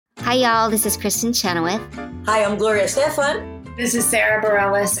Hi, y'all. This is Kristen Chenoweth. Hi, I'm Gloria Stefan. This is Sarah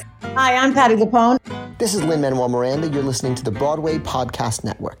Bareilles. Hi, I'm Patty Lapone. This is Lin-Manuel Miranda. You're listening to the Broadway Podcast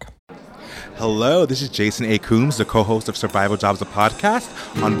Network. Hello, this is Jason A. Coombs, the co-host of Survival Jobs, the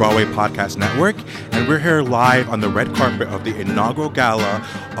podcast on Broadway Podcast Network. And we're here live on the red carpet of the inaugural gala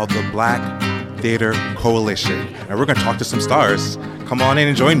of the Black Theater Coalition. And we're going to talk to some stars. Come on in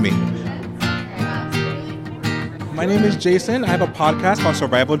and join me. My name is Jason. I have a podcast called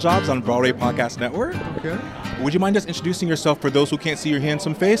Survival Jobs on Broadway Podcast Network. Okay. Would you mind just introducing yourself for those who can't see your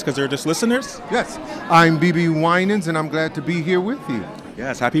handsome face because they're just listeners? Yes, I'm B.B. Winans, and I'm glad to be here with you.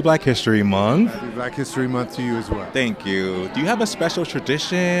 Yes, happy Black History Month. Happy Black History Month to you as well. Thank you. Do you have a special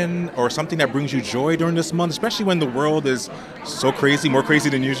tradition or something that brings you joy during this month, especially when the world is so crazy, more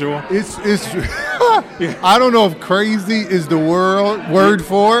crazy than usual? It's I don't know if crazy is the word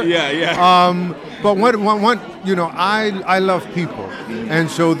for it. Yeah. But one, you know, I love people, and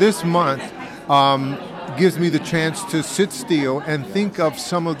so this month gives me the chance to sit still and think of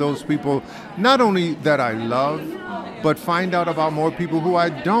some of those people, not only that I love, but find out about more people who I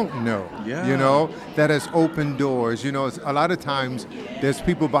don't know. Yeah. You know, that has opened doors. You know, a lot of times there's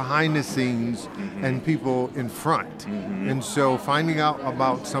people behind the scenes and people in front. And so finding out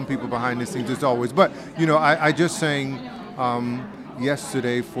about some people behind the scenes is always. But, you know, I just sang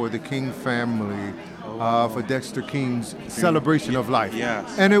yesterday for the King family, for Dexter King's celebration of life.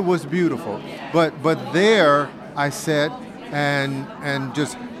 Yes. And it was beautiful. But there I sat and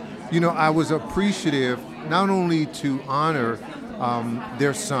just, you know, I was appreciative not only to honor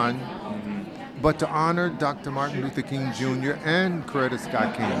their son, but to honor Dr. Martin Luther King Jr. and Coretta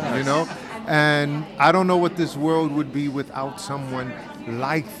Scott King, you know? And I don't know what this world would be without someone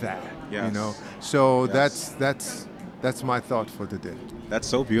like that, you know? So that's my thought for today. That's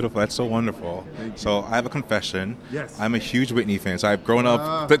so beautiful. That's so wonderful. So I have a confession. Yes. I'm a huge Whitney fan. So I've grown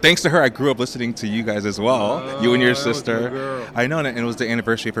up, but thanks to her, I grew up listening to you guys as well. You and your sister. That was my girl. I know, and it was the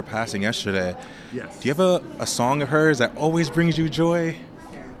anniversary of her passing yesterday. Yes. Do you have a song of hers that always brings you joy?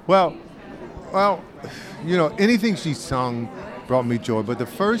 Well, you know, anything she sung brought me joy. But the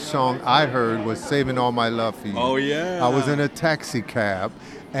first song I heard was Saving All My Love for You. Oh, yeah. I was in a taxi cab,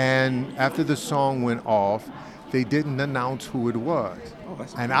 and after the song went off, they didn't announce who it was.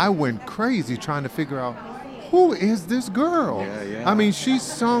 And I went crazy trying to figure out, who is this girl? Yeah. I mean, she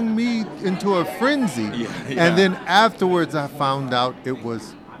sung me into a frenzy. Yeah. And then afterwards I found out it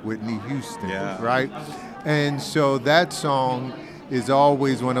was Whitney Houston, right? And so that song is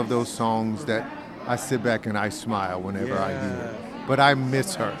always one of those songs that I sit back and I smile whenever I hear it. But I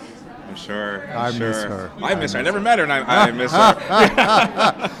miss her. I'm sure. I miss her. I miss her. I never met her, and I miss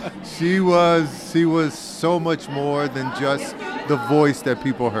her. She was so much more than just the voice that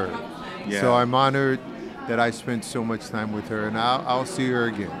people heard. Yeah. So I'm honored that I spent so much time with her, and I'll see her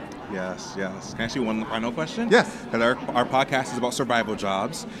again. Yes. Can I ask you one final question? Yes. Because our podcast is about survival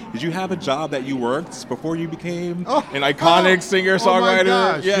jobs. Did you have a job that you worked before you became an iconic singer-songwriter? Oh my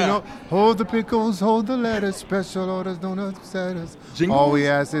gosh. Yeah. You know, hold the pickles, hold the lettuce, special orders don't upset us. Jingles? All we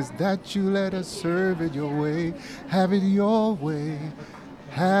ask is that you let us serve it your way, have it your way.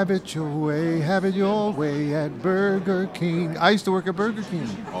 Have it your way at Burger King. I used to work at Burger King.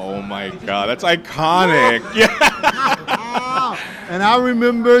 Oh my God, that's iconic. Yeah. And I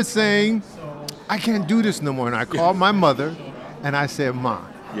remember saying, I can't do this no more. And I called my mother and I said, Ma,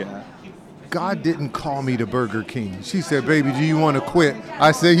 God didn't call me to Burger King. She said, baby, do you want to quit?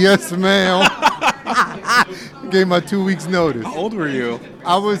 I said, yes, ma'am. Gave my 2 weeks notice. How old were you?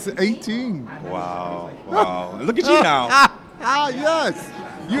 I was 18. Wow. Look at you now. Yes.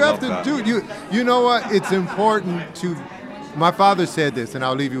 You have to do. You know what? It's important to. My father said this, and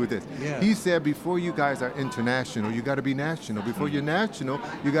I'll leave you with this. Yeah. He said, before you guys are international, you got to be national. Before you're national,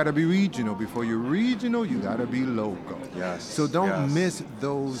 you got to be regional. Before you're regional, you got to be local. Yes. So don't miss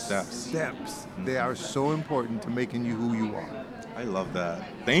those steps. They are so important to making you who you are. I love that.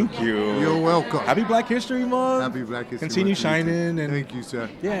 Thank you. You're welcome. Happy Black History Month. Happy Black History Month. Continue shining. And thank you, sir.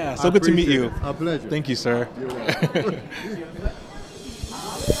 Yeah, so good to meet you. A pleasure. Thank you, sir. You're welcome.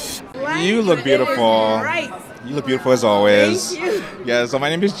 You look beautiful. Right. You look beautiful as always. Thank you. Yeah, so my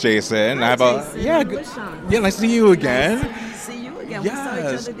name is Jason. Hi, I have Jason. yeah, nice to see you again. Nice to see you again.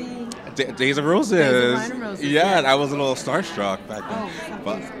 Yes. We saw each other Days of Roses. Days of Wine and Roses, Yeah, yes. I was a little starstruck back then.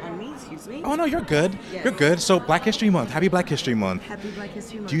 on me, excuse me. Oh no, you're good. Yes. You're good. So Black History Month. Happy Black History Month. Happy Black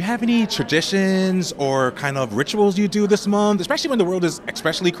History Month. Do you have any traditions or kind of rituals you do this month, especially when the world is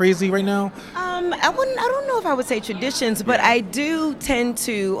especially crazy right now? I don't know if I would say traditions, but I do tend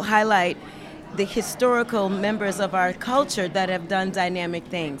to highlight the historical members of our culture that have done dynamic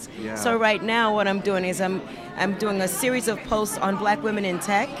things. Yeah. So right now what I'm doing is I'm doing a series of posts on Black women in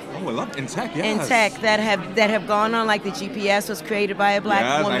tech. Oh, I love in tech. Yes. In tech that have gone on, like the GPS was created by a Black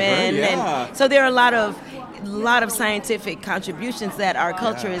Yes, I woman. heard, yeah. And so there are a lot of scientific contributions that our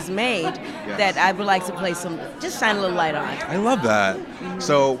culture has made that I would like to just shine a little light on. I love that.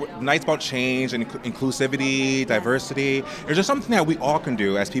 So nights about change and inclusivity, diversity. Is there something that we all can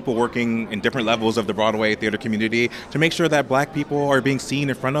do as people working in different levels of the Broadway theater community to make sure that Black people are being seen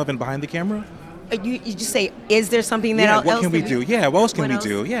in front of and behind the camera? You just say, is there something that Yeah, what else can we that do? Yeah, what else can what we else?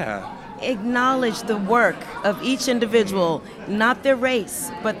 do? Yeah. Acknowledge the work of each individual, not their race,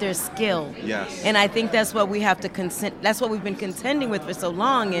 but their skill. Yes. And I think that's what we have to that's what we've been contending with for so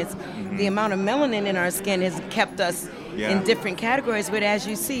long is the amount of melanin in our skin has kept us in different categories. But as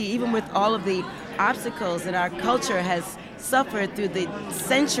you see, even with all of the obstacles that our culture has suffered through the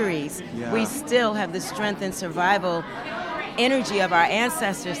centuries, we still have the strength and survival energy of our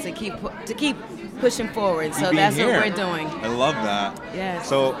ancestors to keep pushing forward. So that's what we're doing. I love that. Yes.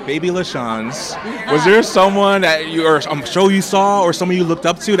 So, Baby LaShawns, was there someone that or a show you saw or someone you looked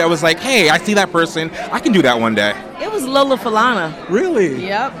up to that was like, hey, I see that person, I can do that one day? It was Lola Falana. Really?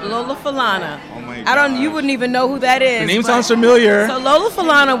 Yep, Lola Falana. Oh my You gosh. wouldn't even know who that is. The name but- sounds familiar. So Lola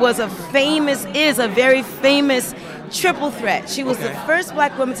Falana is a very famous triple threat. She was the first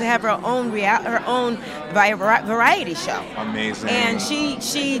Black woman to have her own variety show. Amazing. And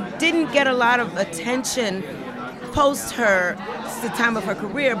she didn't get a lot of attention post the time of her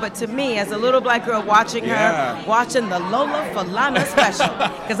career, but to me, as a little Black girl watching her, watching the Lola Falana special,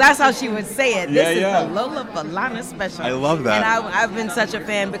 because that's how she would say it. This is the Lola Falana special. I love that. And I've been such a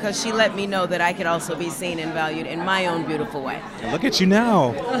fan because she let me know that I could also be seen and valued in my own beautiful way. Look at you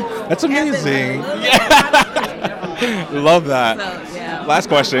now. That's amazing. Love that. So, yeah. Last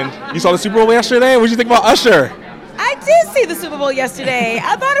question. You saw the Super Bowl yesterday? What did you think about Usher? I did see the Super Bowl yesterday.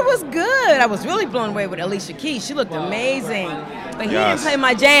 I thought it was good. I was really blown away with Alicia Keys. She looked amazing. But he didn't play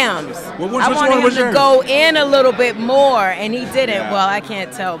my jams. Which I one wanted him was to yours? go in a little bit more, and he didn't. Yeah. Well, I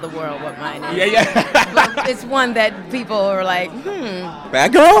can't tell the world what mine is. Yeah. But it's one that people are like,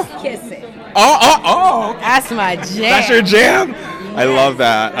 Bad girl? kiss it. Oh. That's my jam. That's your jam? I love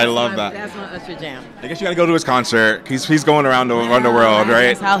that. I love that. That's my Usher jam. I guess you gotta go to his concert. He's going around the world, I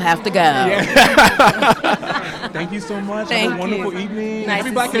right? guess I'll have to go. Thank you so much. Thank Have a wonderful you. evening. Nice Happy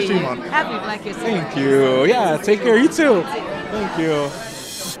to Black see History you. Month. Happy Black History Thank Month. you. Yeah, take care. You too. Thank you.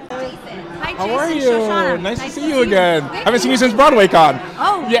 Hi, How are you? Shoshana. Nice to see you again. Haven't seen you since BroadwayCon.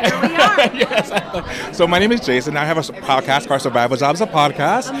 Oh, Yeah. here we are. Yes. So my name is Jason. I have a podcast called Survival Jobs, a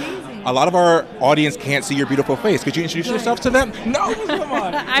podcast. Amazing. A lot of our audience can't see your beautiful face. Could you introduce yourself to them? No, come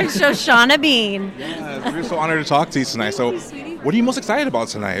on. I'm Shoshana Bean. Yes, we're so honored to talk to you tonight. So, what are you most excited about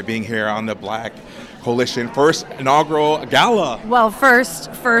tonight, being here on the Black Coalition first inaugural gala? Well,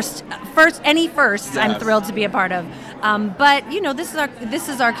 any firsts I'm Yes. thrilled to be a part of. But this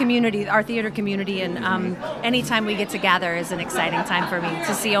is our community, our theater community, and anytime we get to gather is an exciting time for me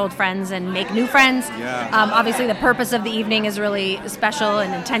to see old friends and make new friends. Yeah. Obviously, the purpose of the evening is really special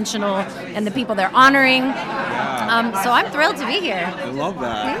and intentional, and the people they're honoring. So I'm thrilled to be here. I love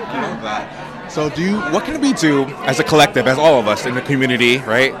that. I love that. So what can we do as a collective, as all of us in the community,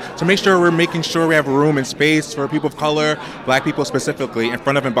 right, to make sure we're making sure we have room and space for people of color, Black people specifically, in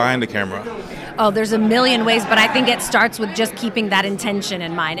front of and behind the camera? Oh, there's a million ways, but I think it starts with just keeping that intention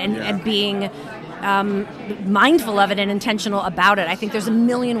in mind and being mindful of it and intentional about it. I think there's a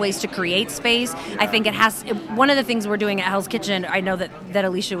million ways to create space. I think one of the things we're doing at Hell's Kitchen, I know that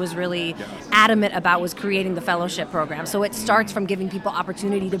Alicia was really adamant about, was creating the fellowship program. So it starts from giving people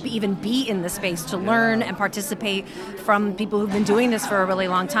opportunity to even be in the space, to learn and participate from people who've been doing this for a really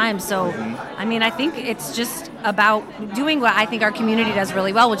long time. So, I mean, I think it's just about doing what I think our community does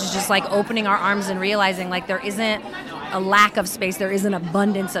really well, which is just like opening our arms and realizing like there isn't a lack of space, there is an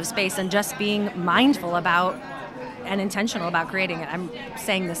abundance of space, and just being mindful about and intentional about creating it. I'm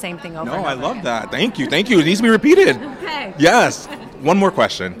saying the same thing over No, and I over. love that. Thank you. It needs to be repeated. Okay. Yes. One more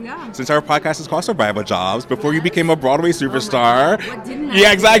question. Yeah. Since our podcast is called Survival Jobs, before you became a Broadway superstar, What didn't I yeah,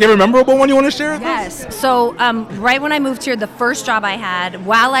 do? exactly. A memorable one you want to share with us? Yes. So right when I moved here, the first job I had,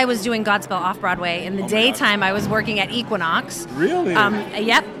 while I was doing Godspell off-Broadway, in the daytime I was working at Equinox. Really?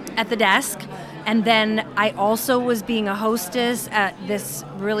 Yep, at the desk. And then I also was being a hostess at this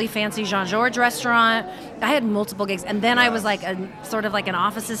really fancy Jean-Georges restaurant. I had multiple gigs. And then I was like sort of like an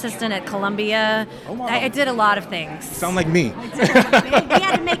office assistant at Columbia. Oh, wow. I did a lot of things. Sound like me. We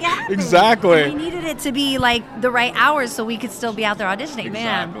had to make it happen. Exactly. We needed it to be like the right hours so we could still be out there auditioning.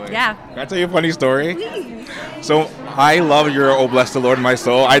 Exactly. Man, yeah. Can I tell you a funny story? Please. So I love your "Oh Bless the Lord in My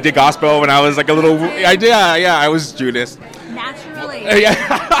Soul." I did gospel when I was like a little. I was Judas. Naturally. Yeah.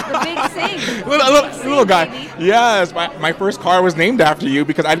 The big sing. little guy. Baby. Yes, my first car was named after you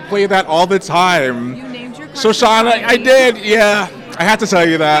because I'd play that all the time. You named your car. Shoshana, I did. Yeah, I had to tell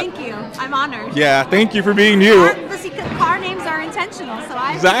you that. Thank you. I'm honored. Yeah, thank you for being you. Car names are intentional, so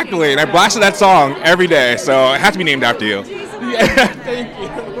I Exactly, and I blasted that song every day, so it had to be named after you. Yeah, thank you.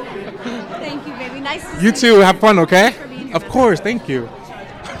 Thank you, baby. Nice to You see too. Have fun, okay? for being here. Of course. Thank you.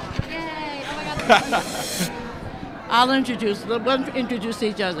 Yay. Oh my God. I'll introduce. Let's introduce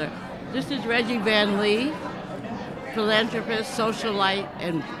each other. This is Reggie Van Lee, philanthropist, socialite,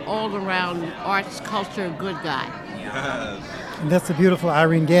 and all-around arts, culture, good guy. Yes. And that's the beautiful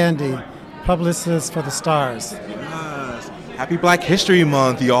Irene Gandy, publicist for the Stars. Yes. Happy Black History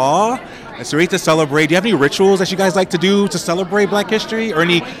Month, y'all. It's great to celebrate. Do you have any rituals that you guys like to do to celebrate Black history, or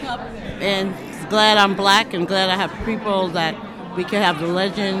any? And glad I'm black, and glad I have people that we can have the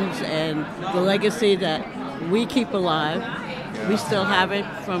legends and the legacy that we keep alive. We still have it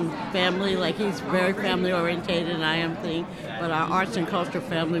from family, like he's very family orientated and I am thing, but our arts and culture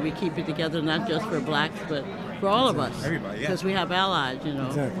family, we keep it together not just for blacks, but for all of us. Everybody, yeah. Because we have allies, you know.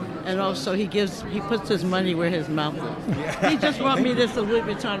 Exactly. And also he puts his money where his mouth is. Yeah. He just brought me this Louis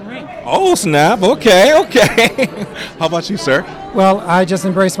Vuitton ring. Oh snap! Okay. How about you, sir? Well, I just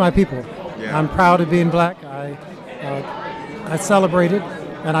embrace my people. Yeah. I'm proud of being black. I celebrate it,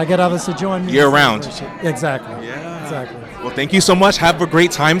 and I get others to join me. Year round. Exactly. Yeah. Exactly. Well, thank you so much. Have a great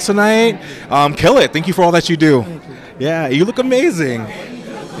time tonight. Kill it. Thank you for all that you do. Thank you. Yeah, you look amazing.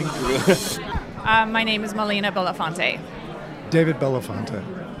 Thank you. My name is Melina Belafonte. David Belafonte.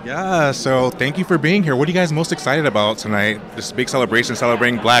 Yeah, so thank you for being here. What are you guys most excited about tonight? This big celebration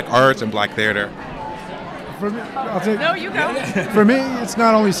celebrating Black arts and Black theater. For me, No, you go. For me, it's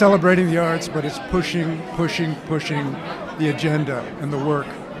not only celebrating the arts, but it's pushing the agenda and the work,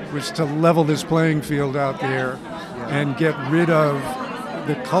 which is to level this playing field out there and get rid of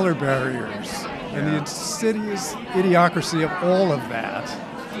the color barriers and the insidious idiocracy of all of that,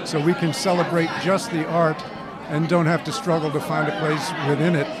 so we can celebrate just the art and don't have to struggle to find a place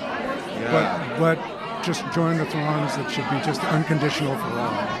within it, but just join the throngs that should be just unconditional for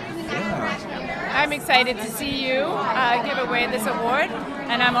all. I'm excited to see you give away this award,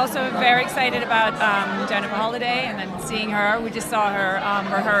 and I'm also very excited about Jennifer Holliday and then seeing her. We just saw her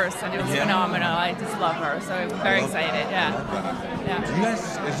rehearse, and it was phenomenal. I just love her, so I'm very excited. Yeah. Do you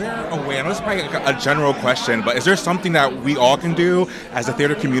guys, is there a way, I know it's probably a general question, but is there something that we all can do as a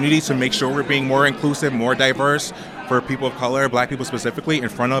theater community to make sure we're being more inclusive, more diverse for people of color, Black people specifically, in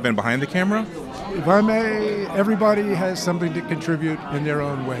front of and behind the camera? If I may, everybody has something to contribute in their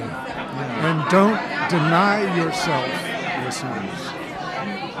own way. And don't deny yourself, listeners,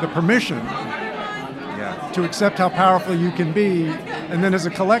 the permission to accept how powerful you can be. And then as a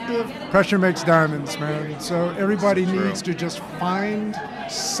collective, pressure makes diamonds, man. So everybody needs to just find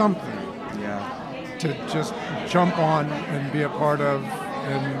something to just jump on and be a part of,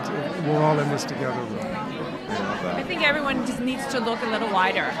 and we're all in this together. I think everyone just needs to look a little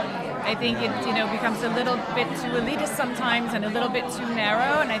wider. I think it, becomes a little bit too elitist sometimes and a little bit too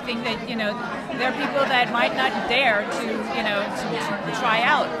narrow. And I think that, there are people that might not dare to try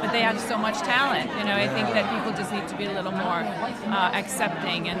out, but they have so much talent. I think that people just need to be a little more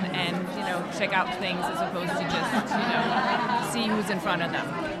accepting and check out things as opposed to just, see who's in front of them.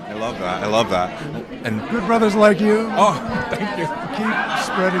 I love that. And good brothers like you. Oh, thank you. Keep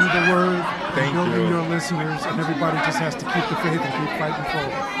spreading the word, building you. your listeners, and everybody just has to keep the faith and keep fighting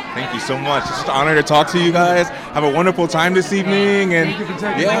forward. Thank you so much. It's just an honor to talk to you guys. Have a wonderful time this evening. And thank you for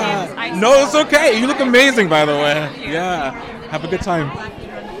taking no, it's okay. You look amazing, by the way. Yeah, have a good time.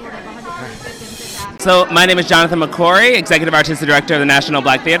 So my name is Jonathan McCory, Executive Artistic Director of the National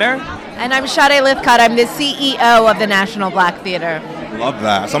Black Theater. And I'm Sade Lifcott. I'm the CEO of the National Black Theater. Love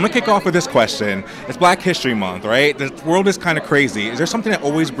that. So I'm going to kick off with this question. It's Black History Month, right? The world is kind of crazy. Is there something that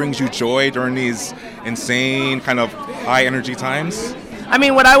always brings you joy during these insane kind of high energy times? I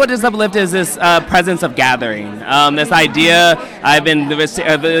mean, what I would just uplift is this presence of gathering. This idea, I've been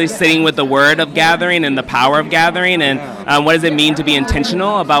really sitting with the word of gathering and the power of gathering, and what does it mean to be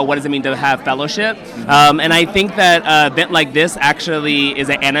intentional about what does it mean to have fellowship. And I think that an event like this actually is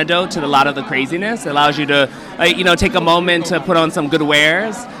an antidote to a lot of the craziness. It allows you to, take a moment to put on some good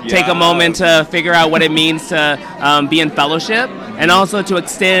wares, take a moment to figure out what it means to be in fellowship, and also to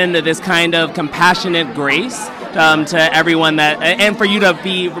extend this kind of compassionate grace to everyone and for you to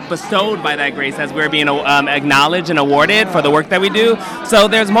be bestowed by that grace as we're being acknowledged and awarded for the work that we do. So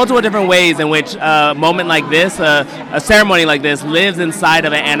there's multiple different ways in which a moment like this, a ceremony like this, lives inside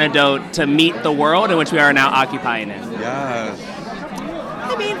of an antidote to meet the world in which we are now occupying in. Yes.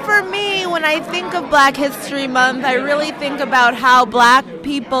 I mean, for me, when I think of Black History Month, I really think about how Black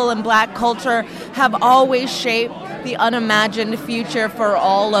people and Black culture have always shaped the unimagined future for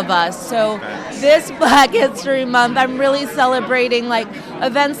all of us. So this Black History Month, I'm really celebrating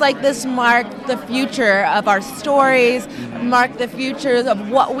events like this mark the future of our stories, mark the futures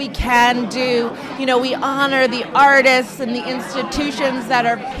of what we can do. We honor the artists and the institutions that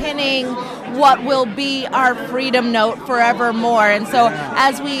are pinning what will be our freedom note forevermore. And so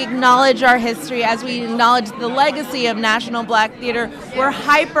as we acknowledge our history, as we acknowledge the legacy of National Black Theater, we're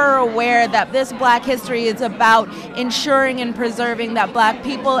hyper aware that this Black history is about ensuring and preserving that Black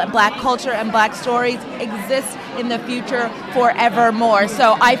people and Black culture and Black stories exist in the future forevermore.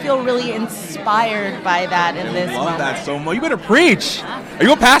 So I feel really inspired by that in this moment. I love that so much. You better preach. Are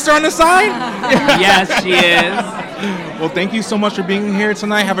you a pastor on the side? Yes, she is. Well, thank you so much for being here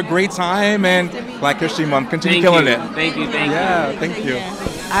tonight. Have a great time, and Black History Month. Continue killing it. Thank you. Yeah, thank you.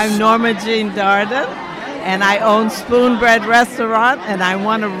 I'm Norma Jean Darden, and I own Spoonbread Restaurant, and I'm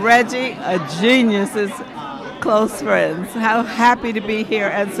one of Reggie, a genius's close friends. How happy to be here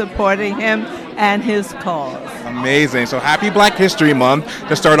and supporting him and his cause. Amazing. So happy Black History Month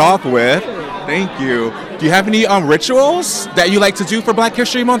to start off with. Thank you. Do you have any rituals that you like to do for Black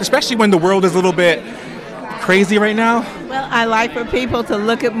History Month, especially when the world is a little bit crazy right now? Well, I like for people to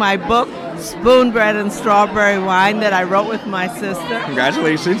look at my book, Spoonbread and Strawberry Wine, that I wrote with my sister.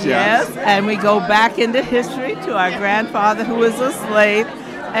 Congratulations, yes. Yes, and we go back into history to our grandfather who was a slave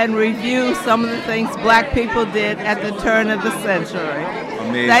and review some of the things Black people did at the turn of the century.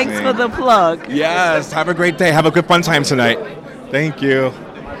 Amazing. Thanks for the plug. Yes, have a great day. Have a good fun time tonight. Thank you.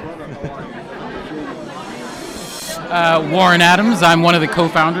 Warren Adams. I'm one of the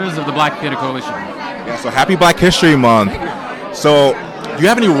co-founders of the Black Theater Coalition. Yeah, so happy Black History Month. So do you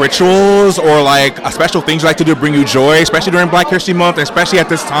have any rituals or special things you like to do to bring you joy, especially during Black History Month, especially at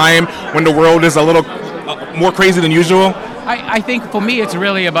this time when the world is a little more crazy than usual? I think for me it's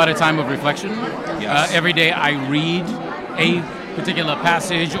really about a time of reflection. Yes. Every day I read a particular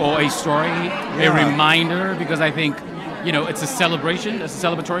passage or a story, a reminder, because I think it's a celebration, it's a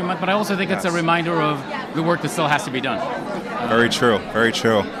celebratory month, but I also think it's a reminder of the work that still has to be done. Very true, very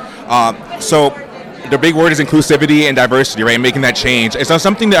true. So the big word is inclusivity and diversity, right? Making that change. It's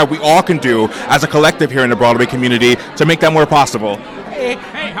something that we all can do as a collective here in the Broadway community to make that more possible. Hey,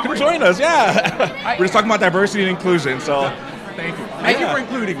 come join us, yeah. We're just talking about diversity and inclusion, so thank you. Thank you for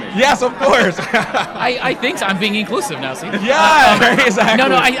including me. Yes, of course. I think so. I'm being inclusive now, see? Yeah, exactly.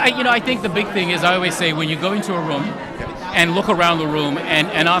 No, I think the big thing is I always say when you go into a room and look around the room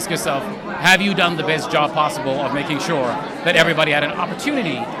and ask yourself, have you done the best job possible of making sure that everybody had an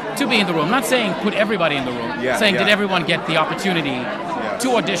opportunity to be in the room? Not saying put everybody in the room, saying did everyone get the opportunity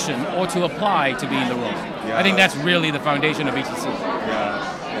to audition or to apply to be in the room? I think that's really the foundation of BTC.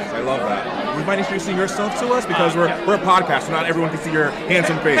 Yes, I love that. Would you mind introducing yourself to us? Because we're a podcast, so not everyone can see your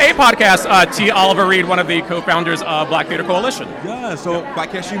handsome face. Hey, podcast. T. Oliver Reed, one of the co-founders of Black Theater Coalition. Yeah, so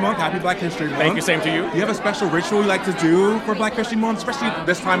Black History Month, happy Black History Month. Thank you, same to you. Do you have a special ritual you like to do for Black History Month, especially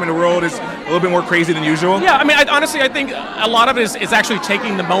this time when the world is a little bit more crazy than usual? Yeah, I mean, honestly, I think a lot of it is actually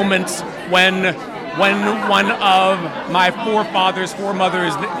taking the moments when one of my foremothers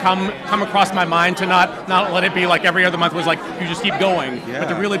come across my mind, to not let it be like every other month was like you just keep going, but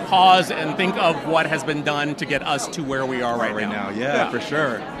to really pause and think of what has been done to get us to where we are right now. Yeah, for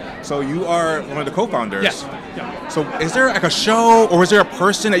sure. So you are one of the co-founders. Yes. Yeah. So is there a show or is there a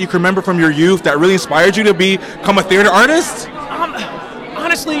person that you can remember from your youth that really inspired you to become a theater artist?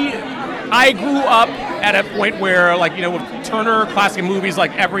 Honestly, I grew up at a point where, with Turner Classic Movies,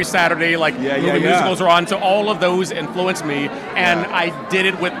 every Saturday, musicals are on, so all of those influenced me, and I did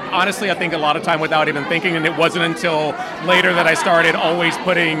it with, honestly, I think a lot of time without even thinking, and it wasn't until later that I started always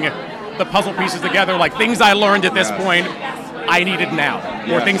putting the puzzle pieces together, things I learned at this point, I needed now,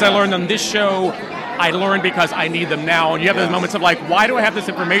 or things I learned on this show, I learn because I need them now. And you have those moments of like, why do I have this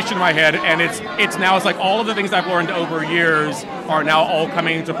information in my head? And it's now it's like all of the things I've learned over years are now all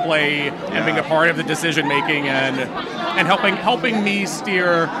coming into play and being a part of the decision making and helping me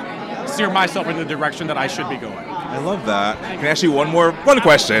steer myself in the direction that I should be going. I love that. Can I ask you one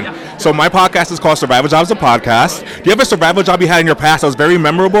question? So my podcast is called Survival Jobs, a podcast. Do you have a survival job you had in your past that was very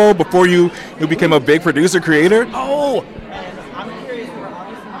memorable before you became a big producer, creator? Oh,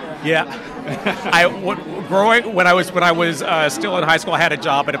 yeah. Growing when I was still in high school, I had a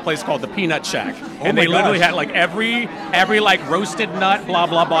job at a place called the Peanut Shack, and they literally had like every like roasted nut, blah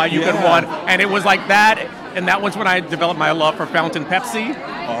blah blah you could want, and it was like that. And that was when I developed my love for fountain Pepsi.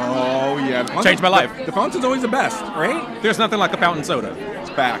 Oh, yeah. Changed my life. The fountain's always the best, right? There's nothing like a fountain soda. It's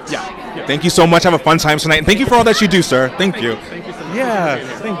facts. Yeah. Thank you so much. Have a fun time tonight. And thank you for all that you do, sir. Thank you. Thank you so much. Yeah,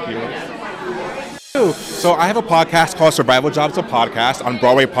 thank you. So I have a podcast called Survival Jobs, a podcast on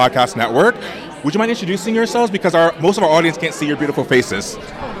Broadway Podcast Network. Would you mind introducing yourselves? Because most of our audience can't see your beautiful faces.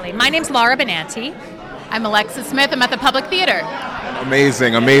 Totally. My name's Laura Benanti. I'm Alexis Smith. I'm at the Public Theater.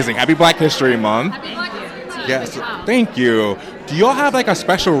 Amazing, amazing. Happy Black History Month. Happy Black History. Yes, thank you. Do y'all have like a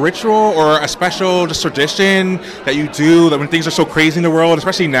special ritual or a special just tradition that you do that when things are so crazy in the world,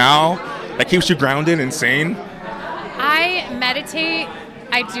 especially now, that keeps you grounded and sane? I meditate.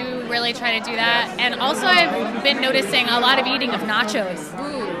 I do really try to do that. And also I've been noticing a lot of eating of nachos.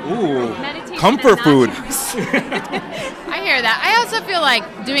 Ooh, Meditation comfort and food. I hear that. I also feel like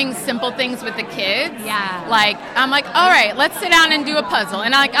doing simple things with the kids. Yeah. Like, I'm like, all right, let's sit down and do a puzzle.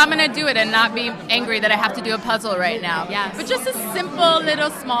 And I'm going to do it and not be angry that I have to do a puzzle right now. Yes. But just a simple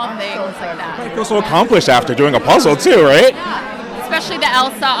little small things like that. I feel so accomplished after doing a puzzle too, right? Yeah. Especially the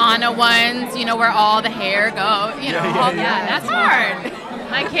Elsa Anna ones, where all the hair go, that's hard.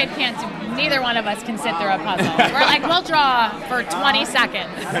 My kid can't do, neither one of us can sit through a puzzle. We're like, we'll draw for 20 seconds.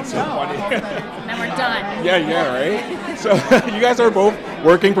 That's so funny. And then we're done. Yeah, right? So you guys are both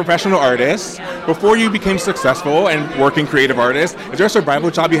working professional artists. Before you became successful and working creative artists, is there a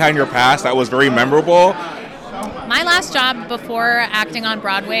survival job you had in your past that was very memorable? My last job before acting on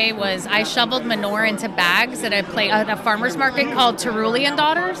Broadway was I shoveled manure into bags at a farmer's market called Terulian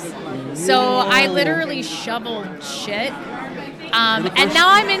Daughters. So I literally shoveled shit. And now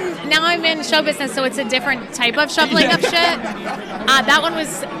I'm in show business, so it's a different type of shoveling of shit. That one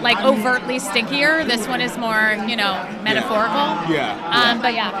was like overtly stinkier. This one is more, metaphorical.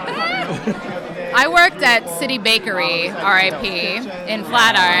 But yeah. I worked at City Bakery, R.I.P., in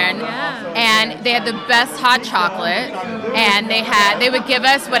Flatiron, and they had the best hot chocolate, and they would give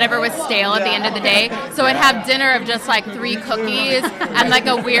us whatever was stale at the end of the day. So I'd have dinner of just like 3 cookies and like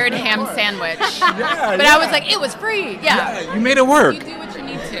a weird ham sandwich. But I was like, it was free. Yeah. You made it work. You do what you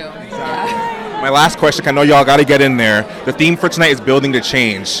need to. My last question, I know y'all got to get in there. The theme for tonight is building the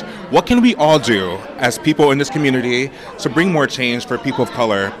change. What can we all do as people in this community to bring more change for people of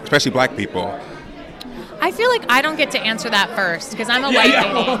color, especially Black people? I feel like I don't get to answer that first because I'm a white lady.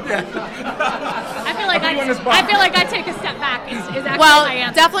 I feel like I take a step back. Is actually my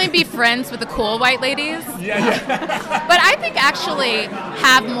answer. Definitely be friends with the cool white ladies. But I think actually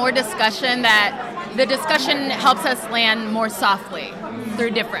have more discussion that the discussion helps us land more softly through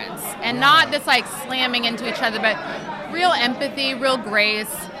difference and not this like slamming into each other, but real empathy, real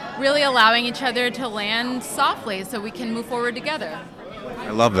grace, really allowing each other to land softly so we can move forward together.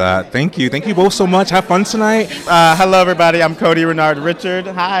 I love that. Thank you. Thank you both so much. Have fun tonight. Hello, everybody. I'm Cody Renard Richard.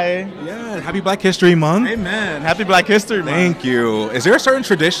 Hi. Yeah. Happy Black History Month. Amen. Happy Black History Month. Thank you. Is there a certain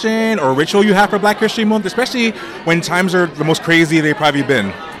tradition or ritual you have for Black History Month, especially when times are the most crazy they've probably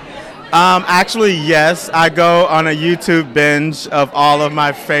been? Actually, yes. I go on a YouTube binge of all of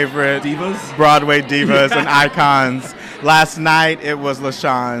my favorite Broadway divas and icons. Last night it was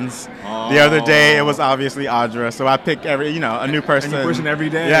LaShawne's. The other day it was obviously Audra. So I pick a new person. A new person every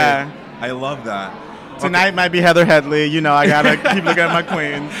day. Yeah. I love that. Tonight might be Heather Headley. I gotta keep looking at my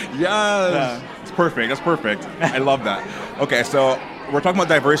queens. Yes. Yeah. It's perfect. That's perfect. I love that. Okay, so we're talking about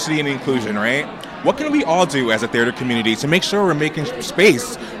diversity and inclusion, right? What can we all do as a theater community to make sure we're making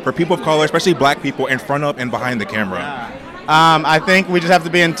space for people of color, especially Black people, in front of and behind the camera? Yeah. I think we just have to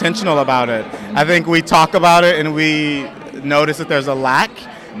be intentional about it. I think we talk about it and we notice that there's a lack,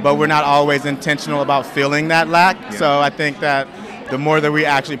 but we're not always intentional about filling that lack. Yeah. So I think that the more that we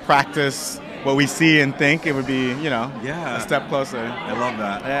actually practice what we see and think, it would be, a step closer. I love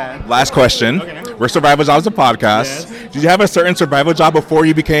that. Yeah. Last question. Okay. We're Survival Jobs, a podcast. Yes. Did you have a certain survival job before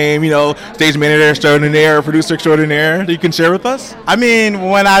you became, stage manager extraordinaire or producer extraordinaire that you can share with us? I mean,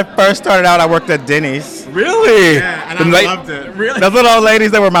 when I first started out, I worked at Denny's. Really? Yeah, and I loved it. Really? Those little old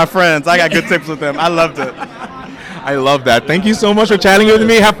ladies that were my friends. I got good tips with them. I loved it. I love that. Thank you so much for chatting with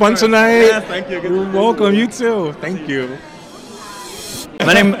me. Have fun tonight. Yes, thank you. You're welcome. You too. Thank you.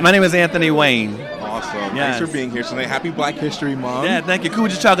 My name is Anthony Wayne. Awesome. Yes. Thanks for being here tonight. Happy Black History Month. Yeah, thank you. Kuja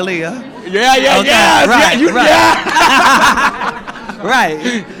Chagalia. Yeah, Okay, yes, right, yeah, right. yeah.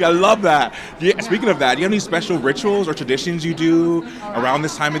 Right. I love that. Speaking of that, do you have any special rituals or traditions you do around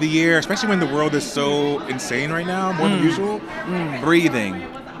this time of the year, especially when the world is so insane right now, more than usual? Breathing.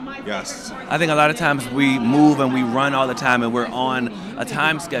 Yes. I think a lot of times we move and we run all the time and we're on a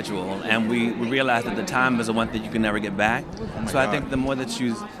time schedule and we realize that the time is the one thing you can never get back. So I think the more that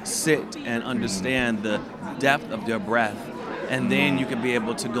you sit and understand the depth of your breath, and then you can be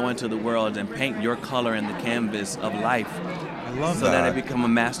able to go into the world and paint your color in the canvas of life. I love so that it become a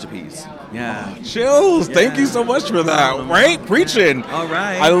masterpiece. Yeah. Chills. Yeah. Thank you so much for that. Right? Preaching. All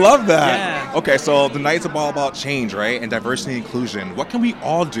right. I love that. Yeah. Okay, so the night's all about change, right? And diversity and inclusion. What can we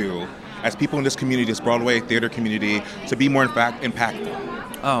all do as people in this community, this Broadway theater community, to be more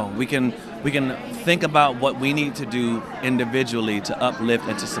impactful? Oh, we can think about what we need to do individually to uplift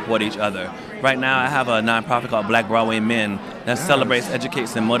and to support each other. Right now, I have a nonprofit called Black Broadway Men that celebrates,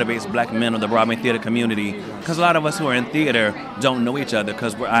 educates, and motivates black men of the Broadway theater community. Because a lot of us who are in theater don't know each other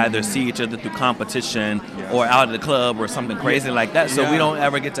because we either see each other through competition or out at the club or something crazy like that. So we don't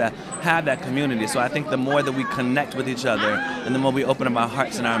ever get to have that community. So I think the more that we connect with each other and the more we open up our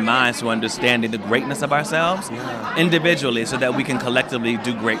hearts and our minds to understanding the greatness of ourselves individually so that we can collectively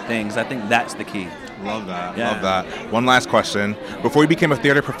do great things, I think that's the key. Love that. Yeah. Love that. One last question. Before you became a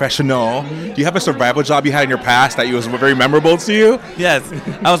theater professional, do you have a survival job you had in your past that was very memorable to you? Yes.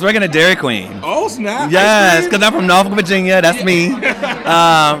 I was working at Dairy Queen. Oh, snap. Yes, because I'm from Norfolk, Virginia. That's me.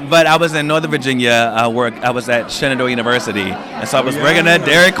 But I was in Northern Virginia. I was at Shenandoah University. And so I was working at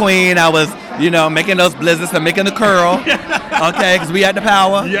Dairy Queen. I was, making those blizzards and making the curl. Okay, because we had the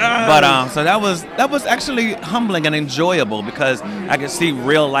power. Yeah. But so that was actually humbling and enjoyable because I could see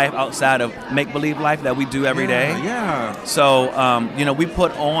real life outside of make-believe life that we do every day. Yeah. So, we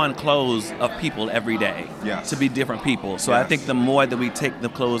put on clothes of people every day to be different people. So I think the more that we take the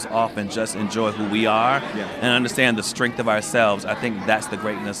clothes off and just enjoy who we are and understand the strength of ourselves, I think that's the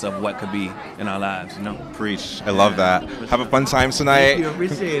greatness of what could be in our lives. Preach. I love that. Have a fun time tonight. Thank you.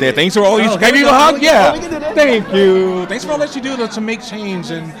 Appreciate Yeah, it. thanks for all you. Oh, Can you can we hug? go? Yeah. Oh, we can do that. Thank you. Thanks for all that you do to make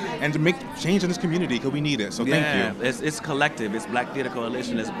change and to make change in this community because we need it. So thank you. It's collective. It's Black Theater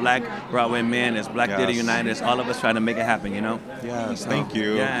Coalition. It's Black Broadway Men. It's Black Theater United. It's all of us trying to make it happen. Yes. So, Thank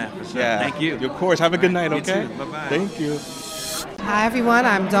you. Yeah. For sure. Yeah. Thank you. Of course. Have a good night. You Okay. too. Bye-bye. Thank you. Hi, everyone.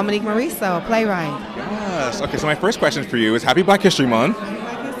 I'm Dominique Mariso, a playwright. Yes. Okay. So my first question for you is: Happy Black History Month.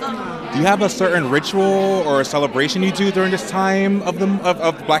 Do you have a certain ritual or a celebration you do during this time of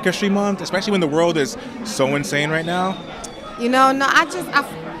Black History Month, especially when the world is so insane right now? No,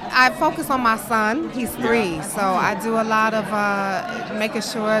 I focus on my son. He's 3, so I do a lot of making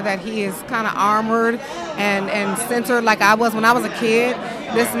sure that he is kind of armored and centered like I was when I was a kid.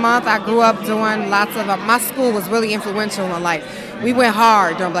 This month I grew up doing lots of, my school was really influential in life. We went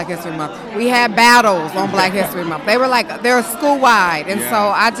hard during Black History Month. We had battles on Black History Month. They were school-wide, and so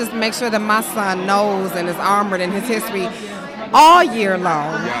I just make sure that my son knows and is armored in his history all year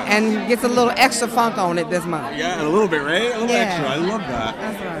long and gets a little extra funk on it this month. Yeah, a little bit, right? A little extra. I love that.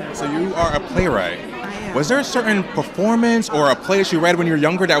 That's right. So you are a playwright. I am. Was there a certain performance or a play that you read when you were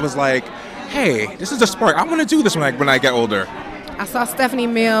younger that was like, hey, this is a spark. I want to do this when I get older? I saw Stephanie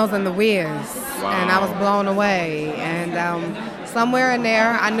Mills and The Wiz, and I was blown away. And somewhere in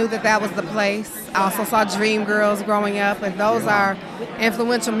there, I knew that was the place. I also saw Dreamgirls growing up, and those are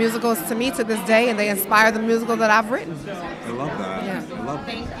influential musicals to me to this day, and they inspire the musical that I've written. I love that. Yeah. I love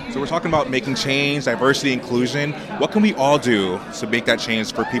that. So we're talking about making change, diversity, inclusion. What can we all do to make that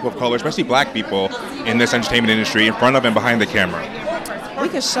change for people of color, especially Black people in this entertainment industry, in front of and behind the camera? We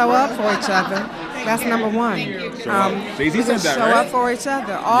can show up for each other. That's number one. Jay-Z we can said that, show right? up for each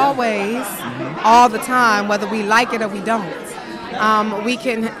other always, all the time, whether we like it or we don't. We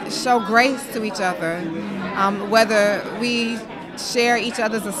can show grace to each other, whether we share each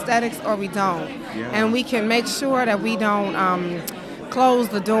other's aesthetics or we don't. And we can make sure that we don't close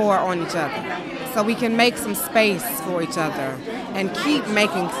the door on each other. So we can make some space for each other and keep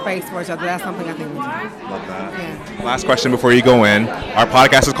making space for each other. That's something I think we do. Love that. Last question before you go in. Our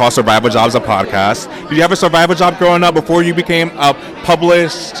podcast is called Survival Jobs, a podcast. Did you have a survival job growing up before you became a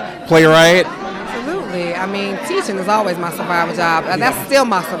published playwright? Absolutely. I mean, teaching is always my survival job. That's still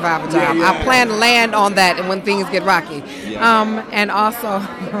my survival job. I plan to land on that when things get rocky. And also,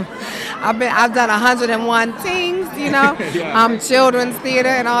 I've done 101 things, children's theater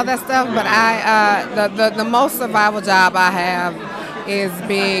and all that stuff. But the most survival job I have is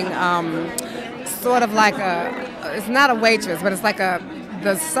being sort of like it's not a waitress, but it's like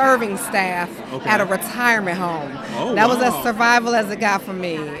the serving staff at a retirement home. Oh, that was wow. as survival as it got for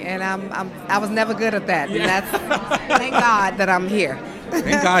me, and I was never good at that. And that's thank God that I'm here.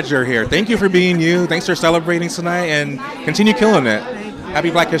 Thank God you're here. Thank you for being you. Thanks for celebrating tonight, and continue killing it.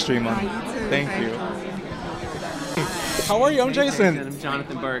 Happy Black History Month. Thank you. How are you? I'm Jason. I'm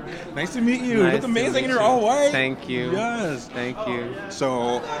Jonathan Burke. Nice to meet you. Nice You look amazing to in meet your you. all white. Thank you. Yes. Thank you.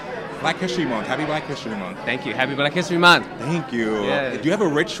 So, Black History Month. Happy Black History Month. Thank you. Happy Black History Month. Thank you. Yeah. Do you have a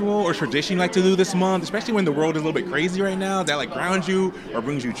ritual or tradition you like to do this month, especially when the world is a little bit crazy right now, that like grounds you or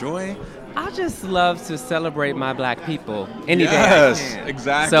brings you joy? I just love to celebrate my black people any day I Yes, can.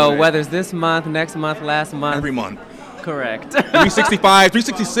 exactly. So whether it's this month, next month, last month. Every month. Correct. 365,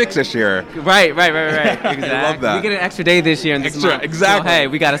 366 this year. Right. Exactly. I love that. We get an extra day this year in this month. Exactly. So, hey,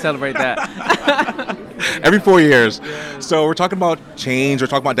 we got to celebrate that. Every 4 years. So we're talking about change, we're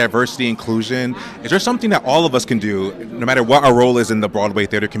talking about diversity, inclusion. Is there something that all of us can do, no matter what our role is in the Broadway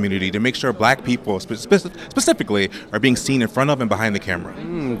theater community, to make sure black people specifically are being seen in front of and behind the camera?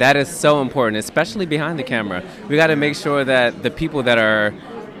 That is so important, especially behind the camera. We got to make sure that the people that are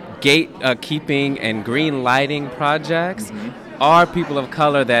gatekeeping and green lighting projects are people of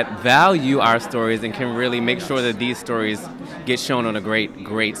color that value our stories and can really make sure that these stories get shown on a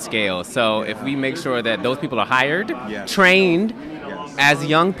great scale. So if we make sure that those people are hired, trained as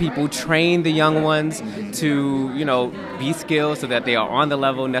young people, train the young ones to, be skilled so that they are on the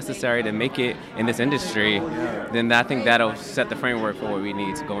level necessary to make it in this industry, then I think that'll set the framework for what we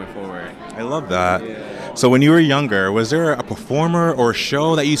need going forward. I love that. So when you were younger, was there a performer or a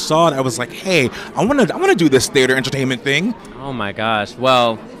show that you saw that was like, hey, I want to do this theater entertainment thing? Oh my gosh.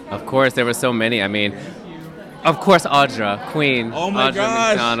 Well, of course, there were so many. I mean, of course, Audra, Queen, Audra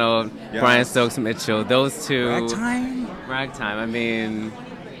McDonald, Brian Stokes Mitchell, those two. Ragtime. I mean,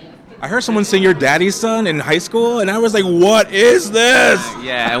 I heard someone sing Your Daddy's Son in high school, and I was like, what is this?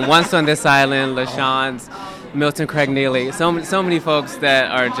 Yeah, and Once on This Island, LaShawn's, Milton Craig Neely, so many folks that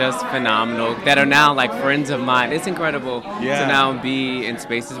are just phenomenal, that are now like friends of mine. It's incredible to now be in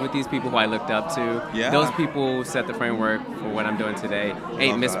spaces with these people who I looked up to. Yeah. Those people set the framework for what I'm doing today.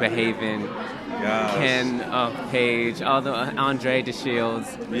 Ain't Misbehaving, Ken Page, all the Andre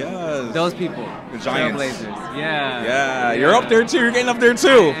DeShields. Yes. Those people. The Giants. Trailblazers. Yeah. Yeah, you're up there too. You're getting up there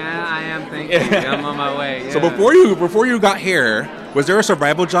too. Yeah, I am. Thank you. I'm on my way. Yeah. So before you got here, was there a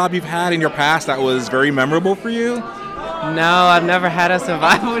survival job you've had in your past that was very memorable for you? No, I've never had a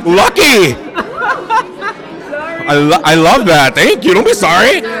survival job. Lucky! I love that. Thank you. Don't be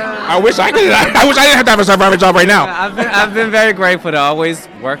sorry. I wish I didn't have to have a survival job right now. I've been very grateful to always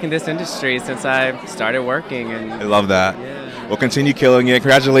work in this industry since I started working. And I love that. We'll continue killing it.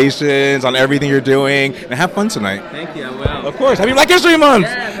 Congratulations on everything you're doing, and have fun tonight. Thank you. I will. Of course. Happy Black History Month.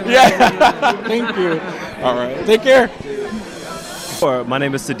 Thank you. All right. Take care. My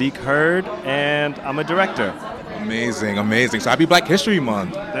name is Sadiq Hurd, and I'm a director. Amazing. So happy Black History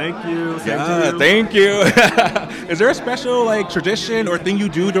Month. Thank you. Thank you. Is there a special tradition or thing you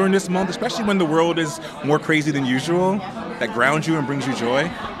do during this month, especially when the world is more crazy than usual, that grounds you and brings you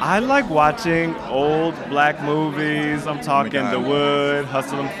joy? I like watching old black movies. I'm talking The Wood,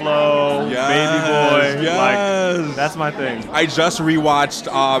 Hustle and Flow, Baby Boy. Yes. Like, that's my thing. I just rewatched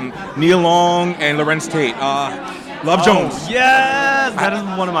Nia Long and Lorenz Tate. Love Jones. Yes, that is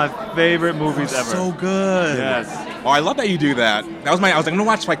one of my favorite movies ever. So good. Yes. Oh, I love that you do that. I was like, I'm gonna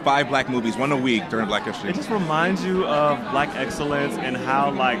watch like 5 black movies, one a week during Black History. It just reminds you of black excellence and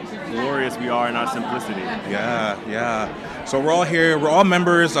how glorious we are in our simplicity. Yeah. So we're all here. We're all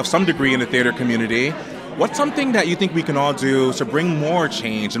members of some degree in the theater community. What's something that you think we can all do to bring more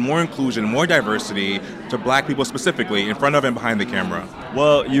change and more inclusion, more diversity to black people specifically, in front of and behind the camera?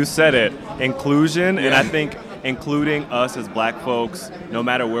 Well, you said it, inclusion, and I think including us as black folks, no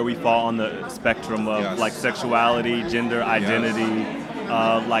matter where we fall on the spectrum of sexuality, gender identity,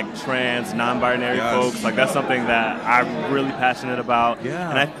 trans, non-binary folks, that's something that I'm really passionate about.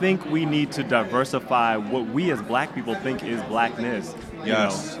 And I think we need to diversify what we as black people think is blackness.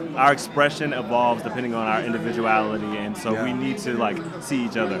 Our expression evolves depending on our individuality, and so we need to see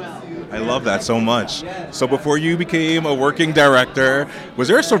each other. I love that so much. So before you became a working director, was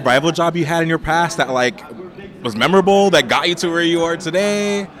there a survival job you had in your past that was memorable, that got you to where you are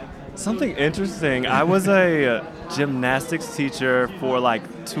today? Something interesting. I was a gymnastics teacher for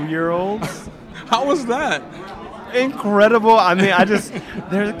 2-year-olds. How was that? Incredible. I mean,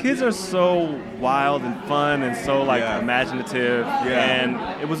 the kids are so wild and fun and so imaginative, and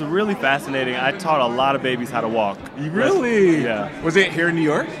it was really fascinating. I taught a lot of babies how to walk. Really? Yeah. Was it here in New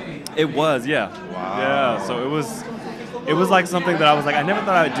York? It was, yeah. Wow. Yeah, so it was it was like something that I was like, I never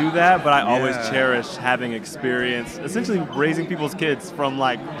thought I would do that, but I always cherished having experience, essentially raising people's kids from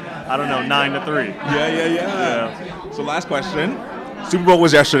like, I don't know, 9 to 3. Yeah. So last question. Super Bowl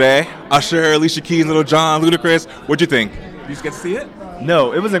was yesterday. Usher, Alicia Keys, Little John, Ludacris. What'd you think? Did you get to see it?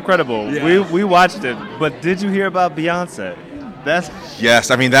 No, it was incredible. Yeah. We watched it, but did you hear about Beyonce? Yes,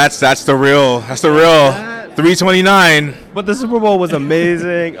 I mean that's the real 329. But the Super Bowl was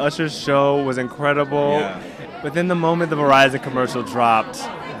amazing. Usher's show was incredible. Yeah. But then the moment the Verizon commercial dropped,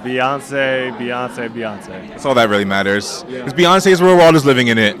 Beyonce. That's all that really matters. Because Beyonce is where we're all just living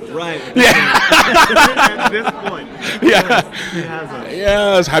in it. Right. Yeah. At this point. Yeah. She has us.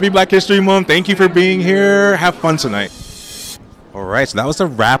 Yes. Happy Black History Month. Thank you for being here. Have fun tonight. All right, so that was a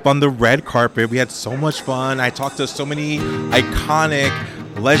wrap on the red carpet. We had so much fun. I talked to so many iconic,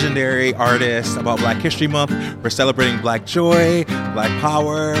 legendary artists about Black History Month. We're celebrating Black joy, Black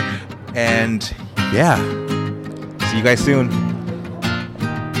power, and yeah. See you guys soon.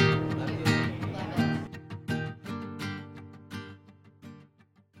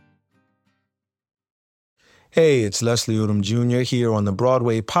 Hey, it's Leslie Odom Jr. here on the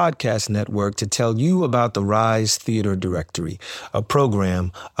Broadway Podcast Network to tell you about the Rise Theater Directory, a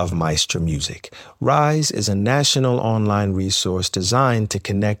program of Maestro Music. Rise is a national online resource designed to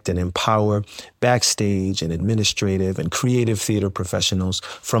connect and empower backstage and administrative and creative theater professionals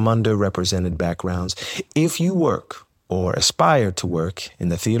from underrepresented backgrounds. If you work or aspire to work in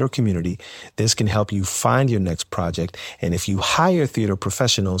the theater community, this can help you find your next project. And if you hire theater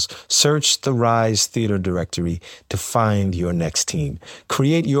professionals, search the Rise Theater Directory to find your next team.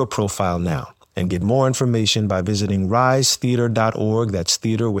 Create your profile now and get more information by visiting risetheater.org. That's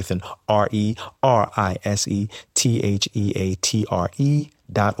theater with an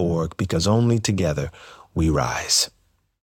RERISETHEATRE.org, because only together we rise.